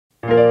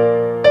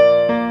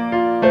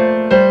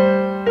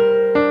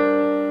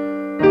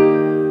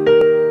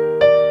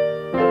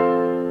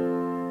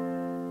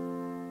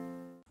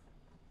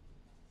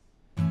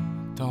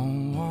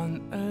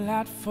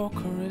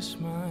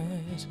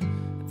Christmas.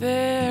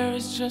 There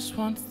is just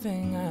one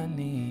thing I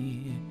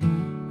need. I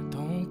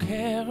don't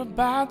care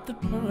about the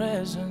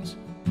presents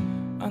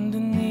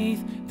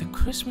underneath the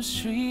Christmas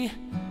tree.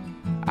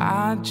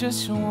 I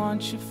just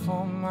want you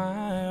for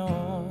my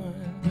own,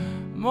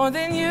 more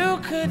than you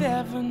could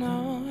ever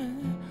know.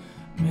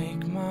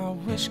 Make my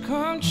wish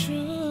come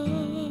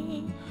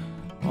true.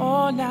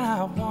 All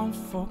I want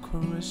for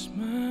Christmas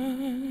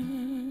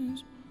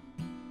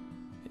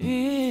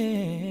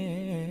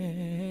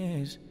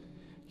is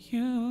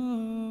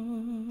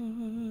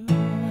you.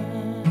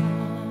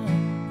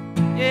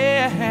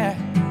 Yeah,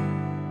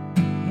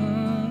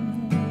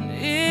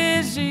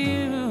 is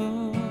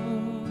you.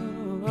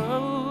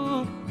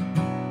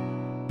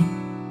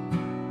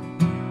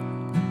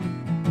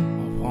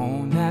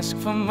 Ask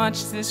for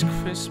much this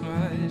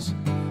Christmas.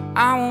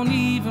 I won't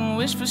even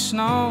wish for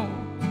snow.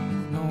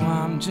 No,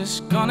 I'm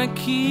just gonna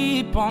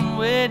keep on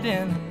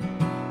waiting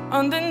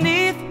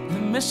underneath the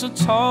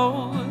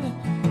mistletoe.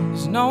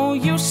 There's no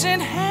use in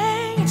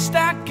hanging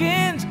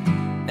stockings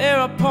there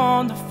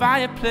upon the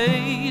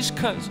fireplace,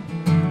 'cause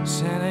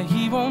Santa,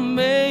 he won't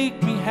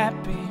make me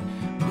happy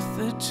with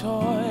a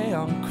toy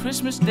on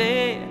Christmas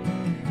Day.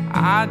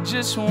 I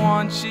just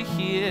want you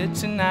here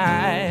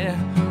tonight,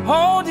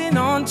 holding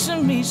on to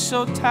me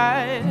so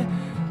tight.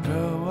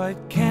 Girl, what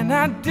can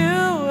I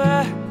do?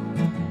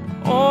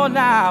 All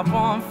I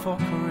want for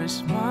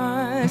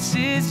Christmas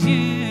is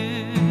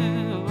you.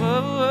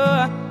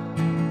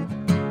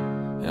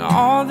 And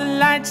all the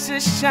lights are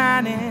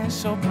shining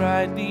so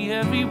brightly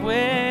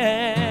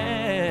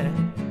everywhere,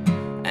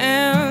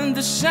 and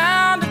the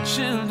sound of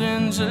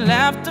children's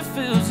laughter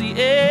fills the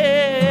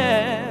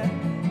air.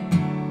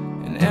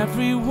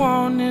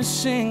 Everyone is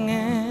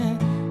singing,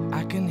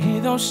 I can hear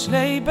those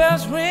sleigh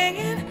bells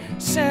ringing.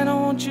 Santa,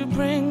 won't you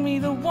bring me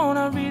the one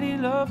I really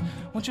love?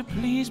 Won't you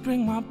please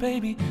bring my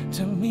baby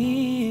to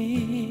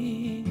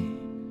me?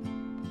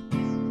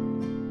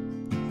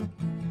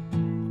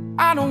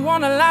 I don't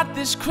want a lot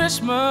this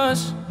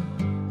Christmas,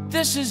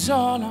 this is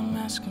all I'm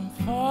asking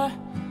for.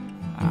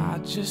 I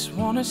just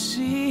wanna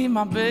see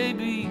my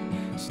baby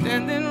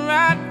standing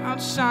right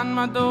outside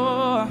my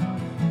door.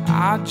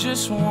 I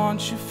just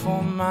want you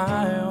for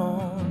my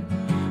own,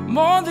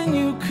 more than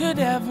you could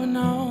ever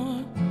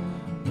know.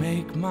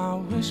 Make my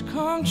wish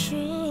come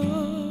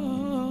true.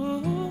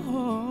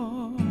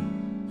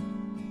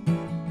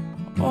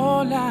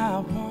 All I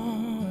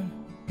want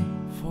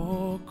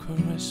for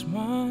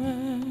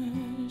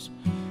Christmas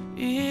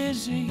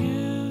is you.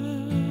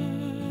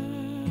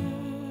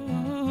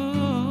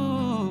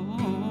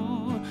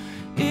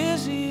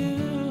 Is you.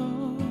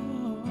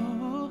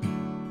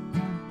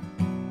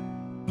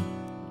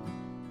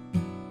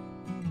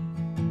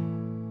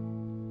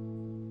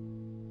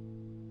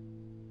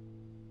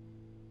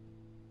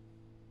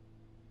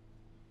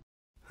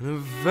 A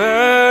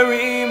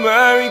very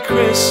Merry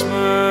Christmas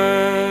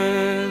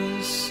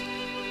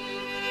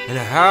and a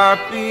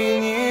Happy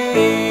New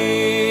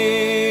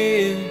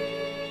Year.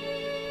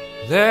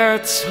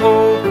 Let's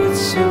hope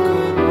it's a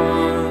good